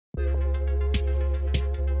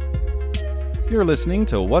You're listening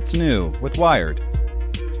to What's New with Wired.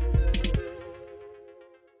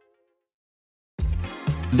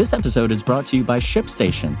 This episode is brought to you by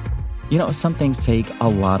ShipStation. You know, some things take a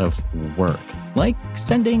lot of work, like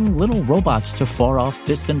sending little robots to far-off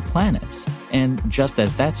distant planets. And just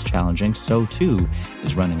as that's challenging, so too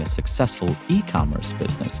is running a successful e-commerce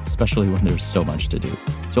business, especially when there's so much to do.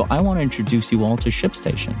 So I want to introduce you all to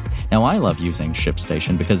ShipStation. Now, I love using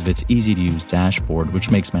ShipStation because of its easy-to-use dashboard,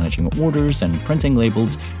 which makes managing orders and printing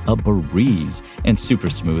labels a breeze and super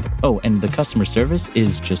smooth. Oh, and the customer service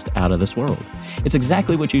is just out of this world. It's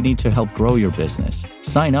exactly what you need to help grow your business.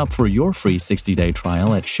 Sign up for your free 60-day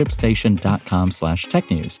trial at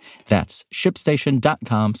shipstation.com/technews. That's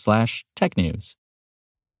shipstation.com/technews.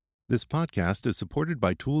 This podcast is supported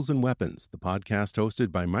by Tools and Weapons, the podcast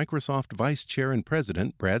hosted by Microsoft Vice Chair and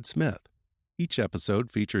President Brad Smith. Each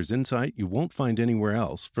episode features insight you won't find anywhere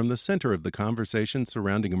else from the center of the conversation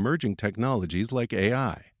surrounding emerging technologies like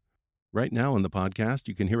AI. Right now on the podcast,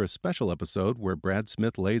 you can hear a special episode where Brad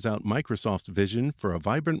Smith lays out Microsoft's vision for a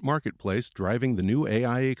vibrant marketplace driving the new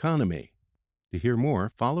AI economy. To hear more,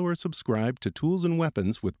 follow or subscribe to Tools and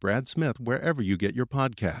Weapons with Brad Smith wherever you get your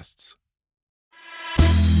podcasts.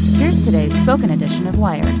 Here's today's spoken edition of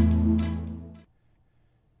Wired.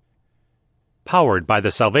 Powered by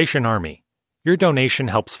the Salvation Army, your donation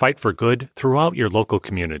helps fight for good throughout your local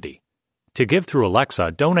community. To give through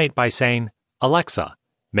Alexa, donate by saying, "Alexa,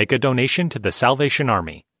 make a donation to the Salvation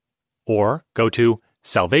Army." Or go to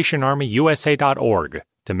salvationarmyusa.org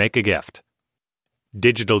to make a gift.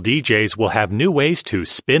 Digital DJs will have new ways to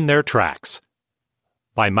spin their tracks.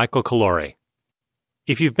 By Michael Calore.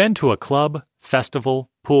 If you've been to a club, festival,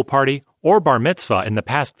 pool party, or bar mitzvah in the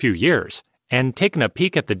past few years and taken a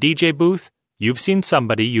peek at the DJ booth, you've seen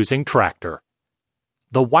somebody using Traktor.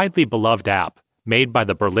 The widely beloved app, made by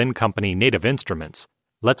the Berlin company Native Instruments,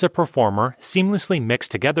 lets a performer seamlessly mix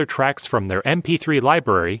together tracks from their MP3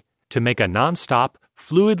 library to make a non-stop,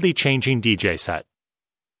 fluidly changing DJ set.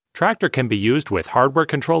 Traktor can be used with hardware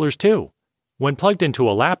controllers too. When plugged into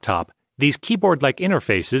a laptop, these keyboard-like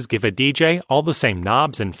interfaces give a DJ all the same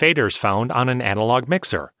knobs and faders found on an analog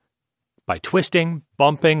mixer. By twisting,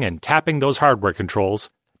 bumping, and tapping those hardware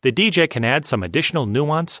controls, the DJ can add some additional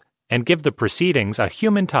nuance and give the proceedings a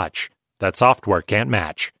human touch that software can't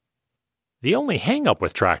match. The only hang-up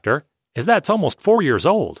with Traktor is that it's almost 4 years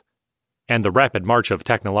old, and the rapid march of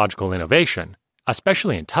technological innovation,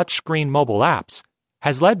 especially in touchscreen mobile apps,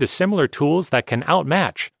 has led to similar tools that can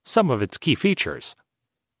outmatch some of its key features.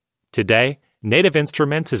 Today, Native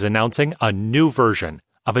Instruments is announcing a new version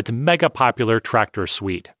of its mega-popular Traktor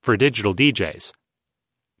suite for digital DJs.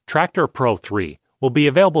 Traktor Pro 3 will be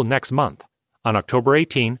available next month, on October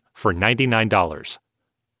 18, for $99.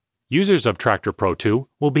 Users of Traktor Pro 2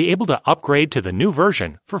 will be able to upgrade to the new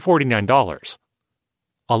version for $49.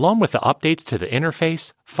 Along with the updates to the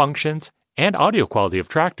interface, functions, and audio quality of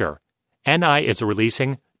Traktor, NI is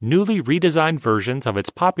releasing newly redesigned versions of its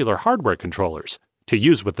popular hardware controllers to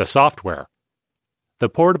use with the software. The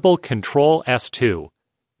portable Control S2,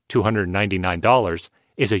 $299,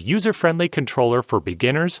 is a user-friendly controller for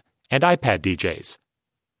beginners and iPad DJs.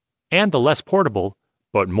 And the less portable,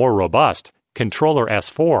 but more robust, Controller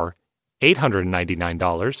S4,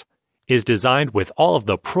 $899, is designed with all of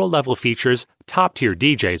the pro-level features top-tier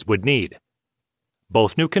DJs would need.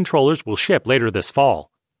 Both new controllers will ship later this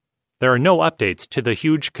fall. There are no updates to the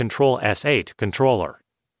huge Control S8 controller.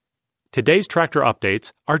 Today's Traktor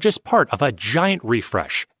updates are just part of a giant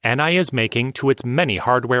refresh NI is making to its many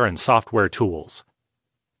hardware and software tools.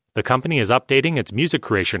 The company is updating its music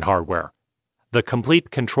creation hardware. The complete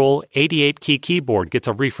Control 88-key keyboard gets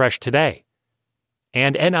a refresh today.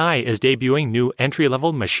 And NI is debuting new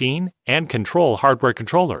entry-level machine and control hardware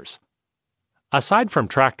controllers. Aside from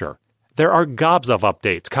Traktor, there are gobs of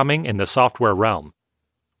updates coming in the software realm.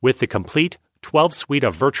 With the complete 12 suite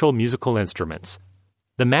of virtual musical instruments,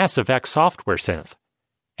 the Massive X software synth,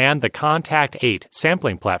 and the Contact 8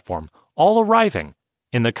 sampling platform all arriving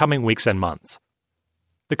in the coming weeks and months.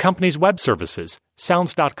 The company's web services,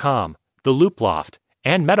 Sounds.com, the Looploft,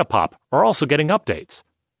 and Metapop are also getting updates.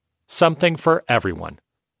 Something for everyone.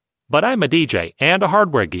 But I'm a DJ and a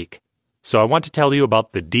hardware geek, so I want to tell you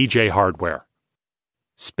about the DJ hardware.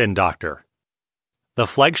 Spin Doctor. The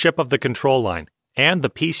flagship of the control line, and the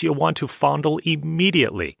piece you'll want to fondle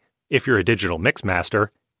immediately if you're a digital mixmaster,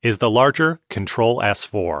 is the larger Control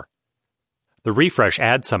S4. The refresh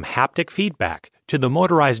adds some haptic feedback to the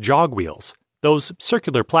motorized jog wheels, those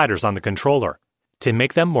circular platters on the controller, to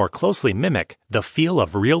make them more closely mimic the feel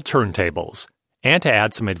of real turntables, and to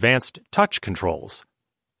add some advanced touch controls.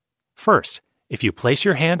 First, if you place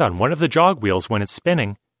your hand on one of the jog wheels when it's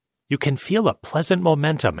spinning, you can feel a pleasant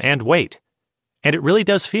momentum and weight, and it really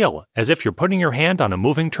does feel as if you're putting your hand on a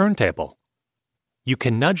moving turntable. You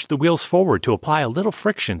can nudge the wheels forward to apply a little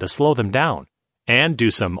friction to slow them down, and do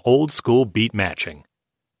some old-school beat matching.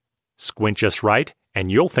 Squint just right, and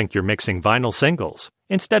you'll think you're mixing vinyl singles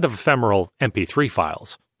instead of ephemeral MP3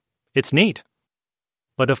 files. It's neat.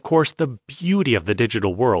 But of course, the beauty of the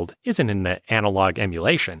digital world isn't in the analog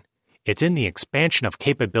emulation. It's in the expansion of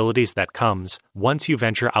capabilities that comes once you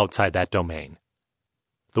venture outside that domain.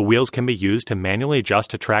 The wheels can be used to manually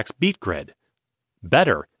adjust a track's beat grid.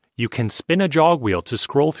 Better, you can spin a jog wheel to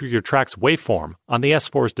scroll through your track's waveform on the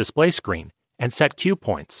S4's display screen and set cue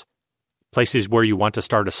points, places where you want to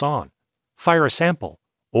start a song, fire a sample,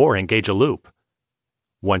 or engage a loop.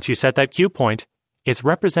 Once you set that cue point, it's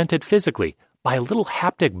represented physically by a little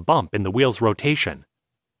haptic bump in the wheel's rotation.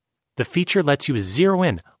 The feature lets you zero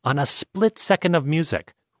in on a split second of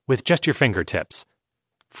music with just your fingertips,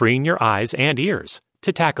 freeing your eyes and ears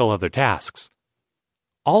to tackle other tasks.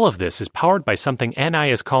 All of this is powered by something NI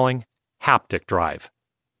is calling haptic drive.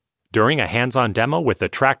 During a hands-on demo with the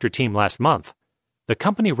Traktor team last month, the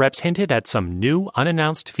company reps hinted at some new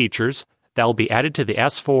unannounced features that will be added to the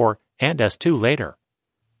S4 and S2 later.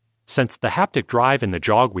 Since the haptic drive in the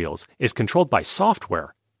jog wheels is controlled by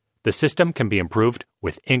software, the system can be improved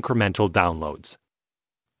with incremental downloads.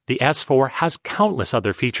 The S4 has countless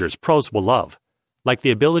other features pros will love, like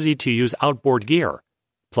the ability to use outboard gear,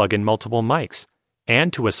 plug in multiple mics,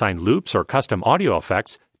 and to assign loops or custom audio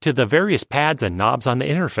effects to the various pads and knobs on the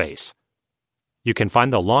interface. You can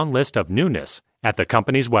find the long list of newness at the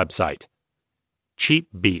company's website. Cheap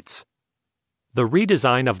beats. The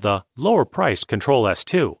redesign of the lower-priced Control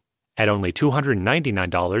S2 at only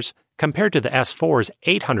 $299 compared to the S4's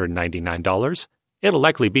 $899, it'll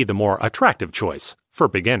likely be the more attractive choice for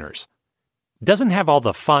beginners. Doesn't have all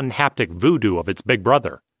the fun haptic voodoo of its big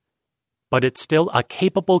brother, but it's still a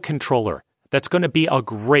capable controller that's going to be a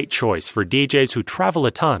great choice for DJs who travel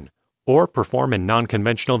a ton or perform in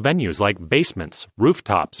non-conventional venues like basements,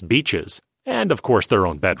 rooftops, beaches, and of course their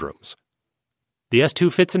own bedrooms. The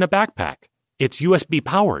S2 fits in a backpack. It's USB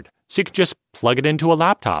powered, so you can just plug it into a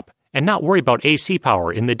laptop and not worry about AC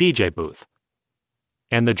power in the DJ booth.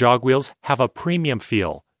 And the jog wheels have a premium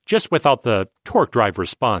feel, just without the torque drive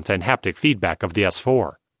response and haptic feedback of the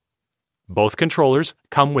S4. Both controllers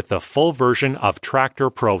come with the full version of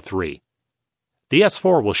Traktor Pro 3. The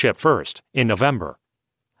S4 will ship first, in November.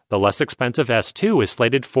 The less expensive S2 is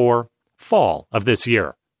slated for fall of this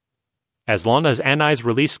year. As long as NI's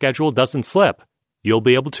release schedule doesn't slip, you'll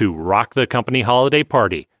be able to rock the company holiday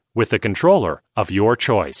party with the controller of your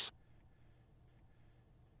choice.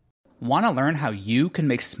 Want to learn how you can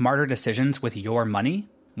make smarter decisions with your money?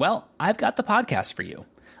 Well, I've got the podcast for you.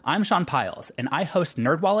 I'm Sean Piles, and I host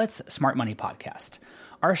NerdWallet's Smart Money Podcast.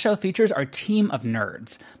 Our show features our team of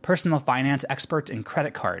nerds, personal finance experts in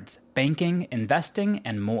credit cards, banking, investing,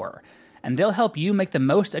 and more. And they'll help you make the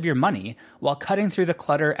most of your money while cutting through the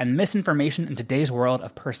clutter and misinformation in today's world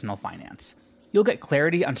of personal finance. You'll get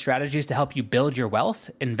clarity on strategies to help you build your wealth,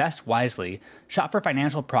 invest wisely, shop for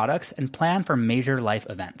financial products, and plan for major life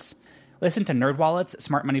events. Listen to NerdWallet's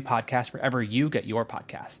Smart Money Podcast wherever you get your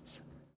podcasts.